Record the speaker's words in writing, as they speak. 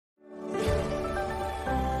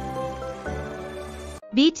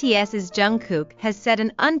BTS's Jungkook has set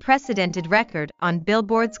an unprecedented record on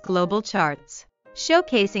Billboard's global charts,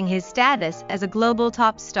 showcasing his status as a global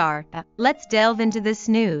top star. Let's delve into this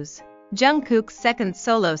news. Jungkook's second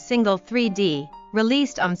solo single 3D,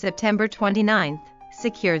 released on September 29,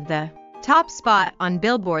 secured the top spot on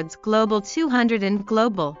Billboard's Global 200 and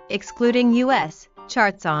Global, Excluding U.S.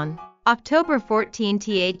 charts on October 14.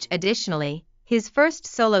 Additionally, his first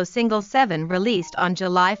solo single 7, released on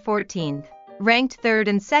July 14, ranked third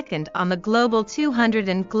and second on the Global 200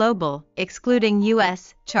 and Global, Excluding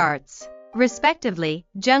U.S. charts, respectively.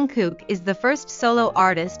 Jungkook is the first solo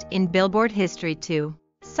artist in Billboard history to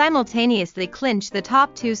simultaneously clinch the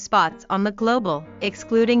top 2 spots on the Global,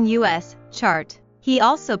 Excluding U.S. chart. He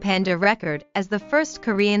also penned a record as the first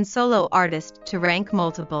Korean solo artist to rank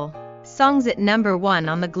multiple songs at number 1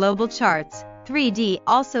 on the global charts. 3D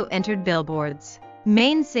also entered Billboard's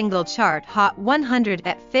main single chart Hot 100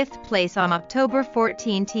 at 5th place on October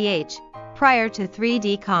 14. Prior to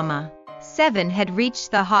 3D, 7 had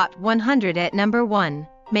reached the Hot 100 at number 1,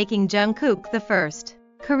 making Jungkook the first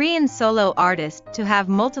Korean solo artist to have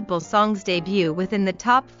multiple songs debut within the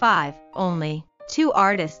top 5. Only 2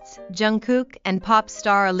 artists, Jungkook and pop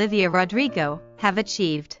star Olivia Rodrigo, have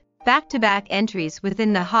achieved back-to-back entries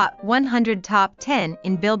within the Hot 100 top 10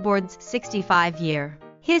 in Billboard's 65-year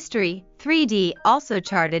history. 3D also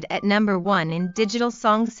charted at number 1 in digital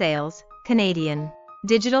song sales, Canadian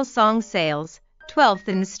digital song sales, 12th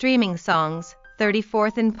in streaming songs,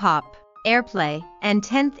 34th in pop airplay, and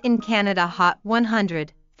 10th in Canada Hot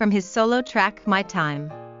 100, from his solo track My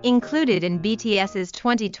Time, included in BTS's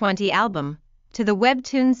 2020 album, to the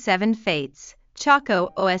webtoon 7 Fates,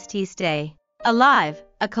 Choco OST Stay Alive,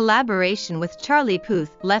 a collaboration with Charlie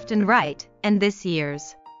Puth, Left and Right, and this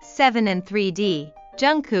year's 7 and 3D.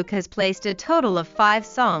 Jungkook has placed a total of 5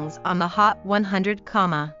 songs on the Hot 100,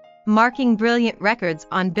 marking brilliant records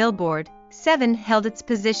on Billboard. 7 held its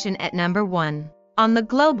position at number 1 on the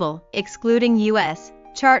Global, Excluding U.S.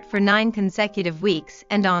 chart for 9 consecutive weeks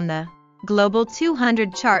and on the Global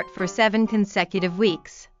 200 chart for 7 consecutive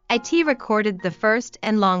weeks. It recorded the first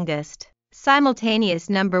and longest simultaneous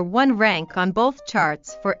number 1 rank on both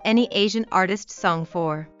charts for any Asian artist song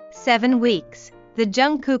for 7 weeks. The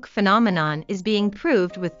Jungkook phenomenon is being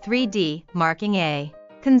proved with 3D, marking a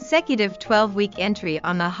consecutive 12-week entry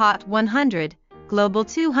on the Hot 100, Global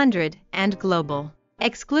 200, and Global,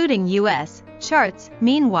 Excluding U.S. charts.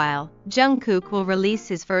 Meanwhile, Jungkook will release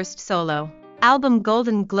his first solo album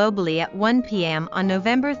Golden globally at 1 p.m. on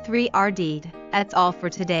November 3. That's all for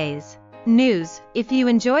today's news. If you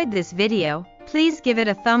enjoyed this video, please give it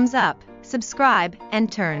a thumbs up, subscribe,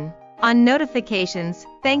 and turn on notifications.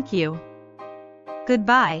 Thank you.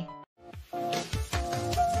 Goodbye.